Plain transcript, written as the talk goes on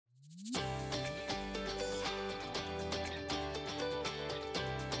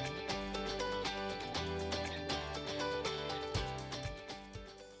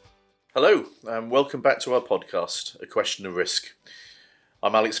Hello, and welcome back to our podcast, A Question of Risk.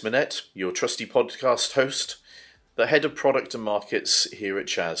 I'm Alex Minett, your trusty podcast host, the head of product and markets here at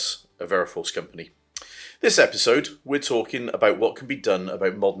Chas, a Veriforce company. This episode, we're talking about what can be done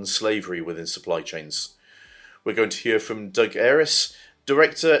about modern slavery within supply chains. We're going to hear from Doug Aris,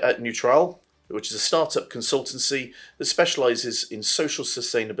 director at Nutral, which is a startup consultancy that specialises in social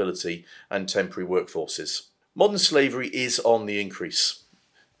sustainability and temporary workforces. Modern slavery is on the increase.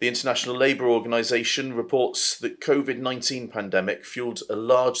 The International Labour Organization reports that COVID-19 pandemic fueled a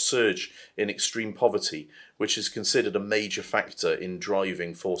large surge in extreme poverty, which is considered a major factor in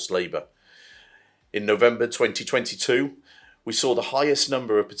driving forced labour. In November 2022, we saw the highest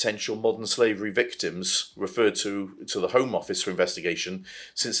number of potential modern slavery victims referred to the Home Office for investigation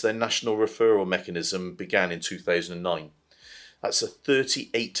since their national referral mechanism began in 2009. That's a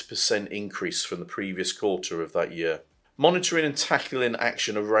 38% increase from the previous quarter of that year. Monitoring and tackling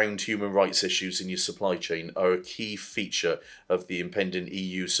action around human rights issues in your supply chain are a key feature of the impending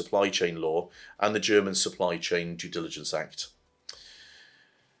EU supply chain law and the German Supply Chain Due Diligence Act.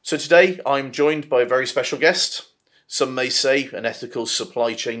 So today I'm joined by a very special guest. Some may say an ethical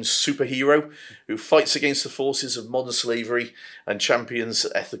supply chain superhero who fights against the forces of modern slavery and champions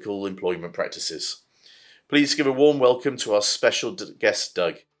ethical employment practices. Please give a warm welcome to our special guest,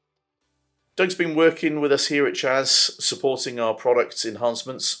 Doug. Doug's been working with us here at Chas, supporting our product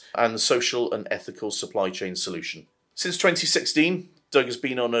enhancements and social and ethical supply chain solution. Since 2016, Doug has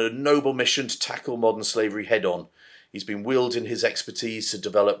been on a noble mission to tackle modern slavery head-on. He's been wielding his expertise to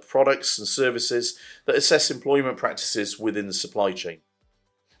develop products and services that assess employment practices within the supply chain,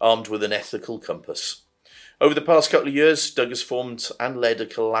 armed with an ethical compass. Over the past couple of years, Doug has formed and led a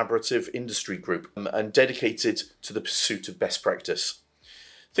collaborative industry group and dedicated to the pursuit of best practice.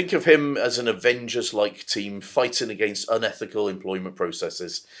 Think of him as an Avengers-like team fighting against unethical employment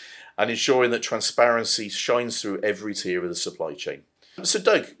processes and ensuring that transparency shines through every tier of the supply chain. So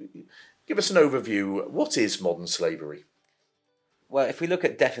Doug, give us an overview. What is modern slavery? Well, if we look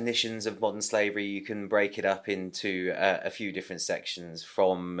at definitions of modern slavery, you can break it up into a few different sections,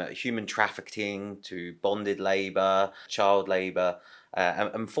 from human trafficking to bonded labour, child labour,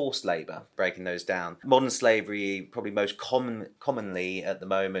 and forced labour, breaking those down. Modern slavery, probably most commonly at the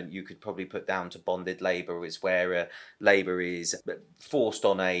moment, you could probably put down to bonded labour, is where labour is forced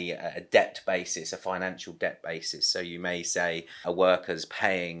on a debt basis, a financial debt basis. So you may say a worker's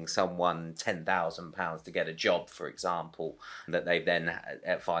paying someone £10,000 to get a job, for example, that they then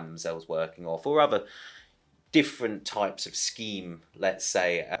find themselves working off, or other different types of scheme, let's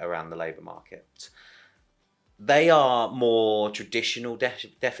say, around the labour market. They are more traditional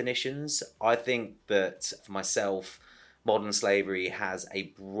definitions. I think that, for myself, modern slavery has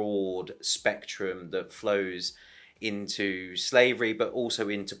a broad spectrum that flows into slavery, but also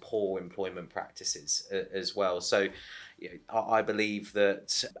into poor employment practices as well. So I believe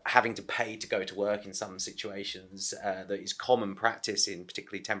that having to pay to go to work in some situations that is common practice in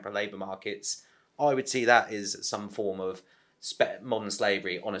particularly temporary labour markets, I would see that as some form of modern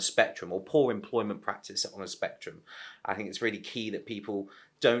slavery on a spectrum, or poor employment practice on a spectrum. I think it's really key that people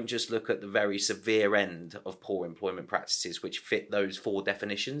don't just look at the very severe end of poor employment practices which fit those four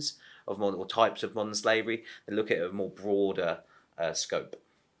definitions of modern, or types of modern slavery, and look at a more broader scope.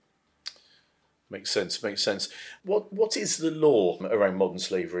 Makes sense. What is the law around modern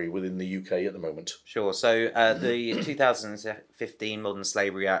slavery within the UK at the moment? Sure. So the 2015 Modern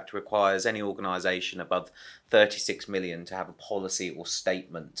Slavery Act requires any organisation above 36 million to have a policy or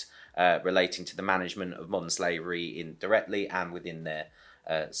statement relating to the management of modern slavery directly and within their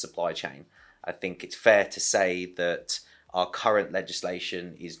supply chain. I think it's fair to say that our current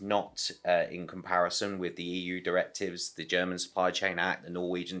legislation is not in comparison with the EU directives, the German Supply Chain Act, the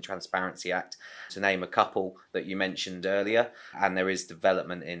Norwegian Transparency Act, to name a couple that you mentioned earlier. And there is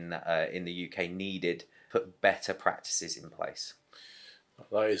development in the UK needed to put better practices in place.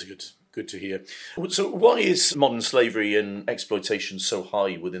 That is good to hear. So why is modern slavery and exploitation so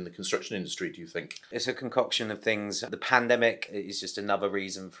high within the construction industry, do you think? It's a concoction of things. The pandemic is just another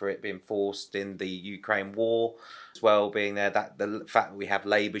reason for it being forced, in the Ukraine war as well being there. That the fact that we have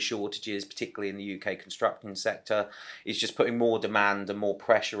labour shortages, particularly in the UK construction sector, is just putting more demand and more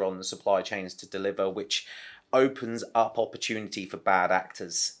pressure on the supply chains to deliver, which opens up opportunity for bad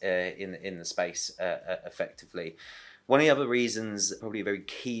actors in the space effectively. One of the other reasons, probably a very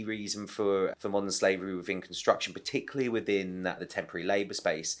key reason for modern slavery within construction, particularly within the temporary labour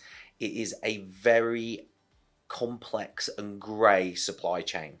space, it is a very complex and grey supply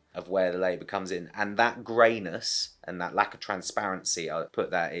chain of where the labour comes in, and that greyness and that lack of transparency, I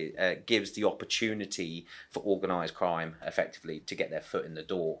put that, it gives the opportunity for organised crime effectively to get their foot in the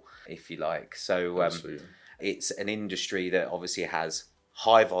door, if you like. So it's an industry that obviously has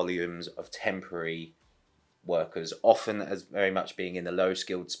high volumes of temporary workers, often as very much being in the low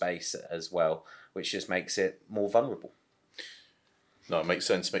skilled space as well, which just makes it more vulnerable. No, it makes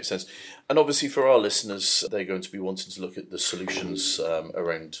sense. And obviously for our listeners, they're going to be wanting to look at the solutions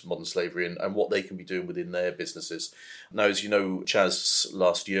around modern slavery and what they can be doing within their businesses. Now, as you know, Chaz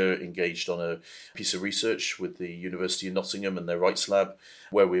last year engaged on a piece of research with the University of Nottingham and their Rights Lab,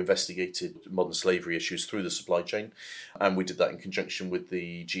 where we investigated modern slavery issues through the supply chain. And we did that in conjunction with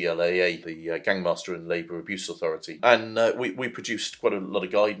the GLAA, the Gangmaster and Labour Abuse Authority. And we produced quite a lot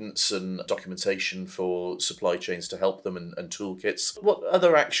of guidance and documentation for supply chains to help them and toolkits. What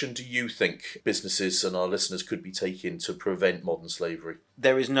other action do you think businesses and our listeners could be taking to prevent modern slavery?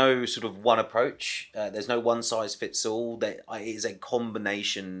 There is no sort of one approach. There's no one size fits all. There is a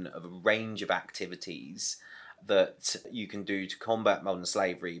combination of a range of activities that you can do to combat modern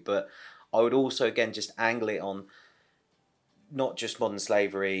slavery. But I would also, again, just angle it on not just modern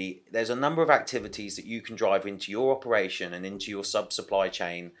slavery. There's a number of activities that you can drive into your operation and into your sub-supply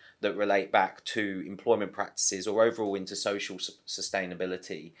chain that relate back to employment practices or overall into social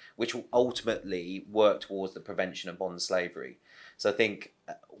sustainability, which will ultimately work towards the prevention of modern slavery. So I think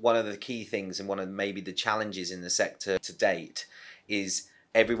one of the key things and one of maybe the challenges in the sector to date is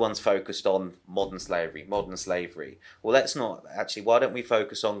everyone's focused on modern slavery. Well, let's not actually, why don't we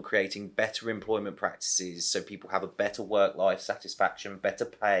focus on creating better employment practices so people have a better work-life satisfaction, better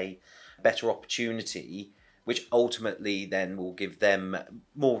pay, better opportunity, which ultimately then will give them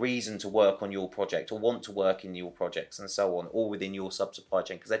more reason to work on your project or want to work in your projects and so on, or within your sub-supply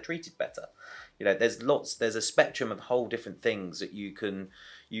chain because they're treated better. You know, there's a spectrum of whole different things that you can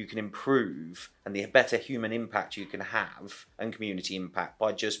improve, and the better human impact you can have and community impact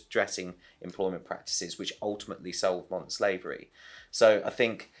by just addressing employment practices, which ultimately solve modern slavery. So I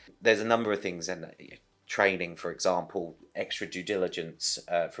think there's a number of things in training, for example, extra due diligence,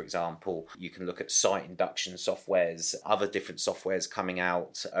 for example. You can look at site induction softwares, other different softwares coming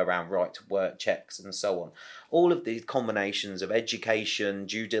out around right to work checks and so on. All of these combinations of education,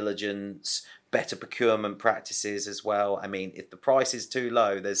 due diligence, better procurement practices as well. I mean, if the price is too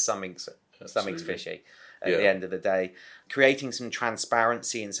low, there's something's fishy at the end of the day. Creating some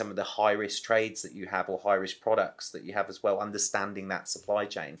transparency in some of the high-risk trades that you have or high-risk products that you have as well, understanding that supply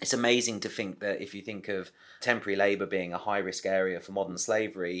chain. It's amazing to think that if you think of temporary labour being a high-risk area for modern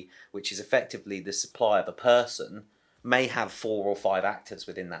slavery, which is effectively the supply of a person, may have 4 or 5 actors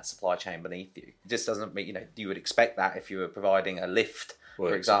within that supply chain beneath you. It just doesn't mean, you would expect that if you were providing a lift,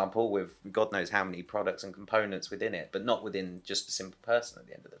 for example, with God knows how many products and components within it, but not within just a simple person at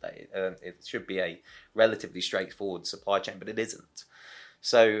the end of the day. It should be a relatively straightforward supply chain, but it isn't.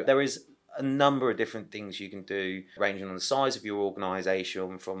 So there is a number of different things you can do, ranging on the size of your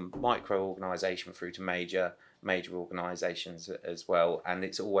organisation, from micro organisation through to major organisations as well. And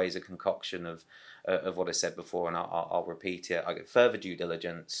it's always a concoction of what I said before, and I'll repeat it. I get further due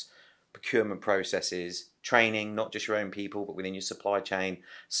diligence, procurement processes, training, not just your own people, but within your supply chain,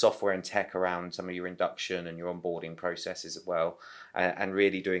 software and tech around some of your induction and your onboarding processes as well, and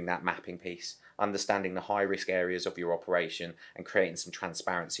really doing that mapping piece, understanding the high risk areas of your operation and creating some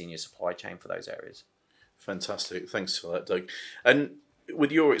transparency in your supply chain for those areas. Fantastic. Thanks for that, Doug. And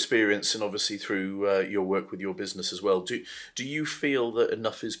with your experience and obviously through your work with your business as well, do you feel that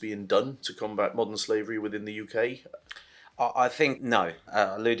enough is being done to combat modern slavery within the UK? I think no.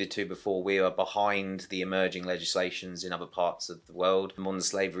 Alluded to before, we are behind the emerging legislations in other parts of the world. The Modern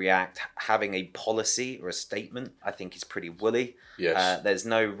Slavery Act, having a policy or a statement, I think is pretty woolly. Yes. There's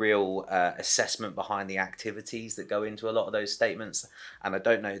no real assessment behind the activities that go into a lot of those statements. And I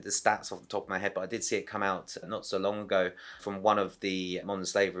don't know the stats off the top of my head, but I did see it come out not so long ago from one of the modern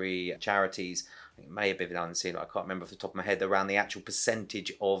slavery charities. I think it may have been unseen, I can't remember off the top of my head, around the actual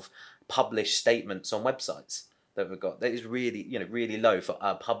percentage of published statements on websites that we've got. That is really, really low for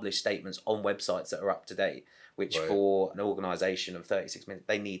published statements on websites that are up to date, which for an organisation of 36 million,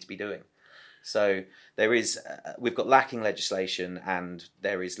 they need to be doing. So there is, we've got lacking legislation, and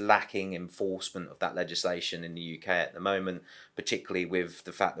there is lacking enforcement of that legislation in the UK at the moment, particularly with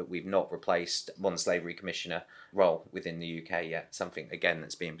the fact that we've not replaced Modern Slavery Commissioner role within the UK yet. Something, again,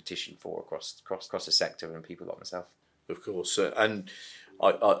 that's being petitioned for across the sector and people like myself. Of course. And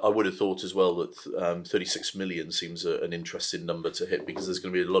I would have thought as well that 36 million seems an interesting number to hit, because there's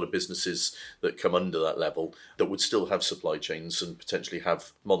going to be a lot of businesses that come under that level that would still have supply chains and potentially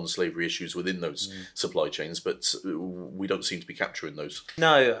have modern slavery issues within those supply chains, but we don't seem to be capturing those.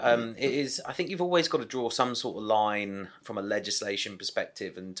 No, it is. I think you've always got to draw some sort of line from a legislation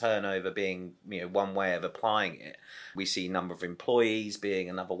perspective, and turnover being one way of applying it. We see number of employees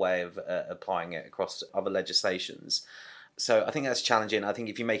being another way of applying it across other legislations. So I think that's challenging. I think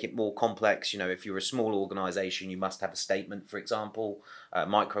if you make it more complex, if you're a small organisation, you must have a statement, for example. A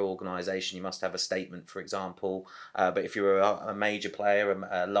micro organisation, you must have a statement, for example. But if you're a major player,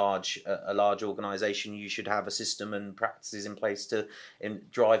 a large organisation, you should have a system and practices in place to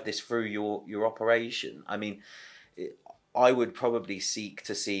drive this through your operation. I mean, I would probably seek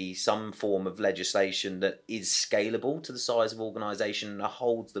to see some form of legislation that is scalable to the size of organisation and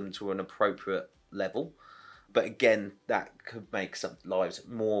holds them to an appropriate level. But again, that could make some lives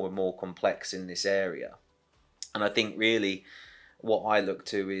more and more complex in this area. And I think really what I look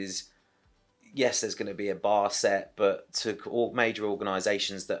to is, yes, there's going to be a bar set, but to all major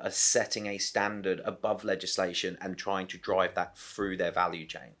organisations that are setting a standard above legislation and trying to drive that through their value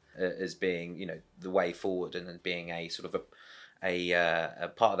chain as being, the way forward, and being a sort of a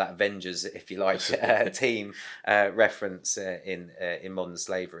part of that Avengers, if you like, team reference in modern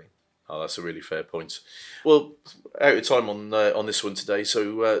slavery. Oh, that's a really fair point. Well, out of time on this one today,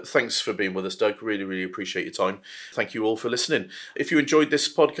 so thanks for being with us, Doug. Really, really appreciate your time. Thank you all for listening. If you enjoyed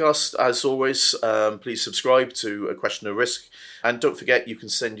this podcast, as always, please subscribe to A Question of Risk, and don't forget you can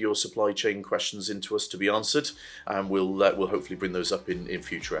send your supply chain questions in to us to be answered, and we'll hopefully bring those up in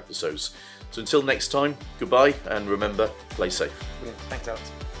future episodes. So until next time, goodbye, and remember, play safe. Brilliant. Thanks, Alex.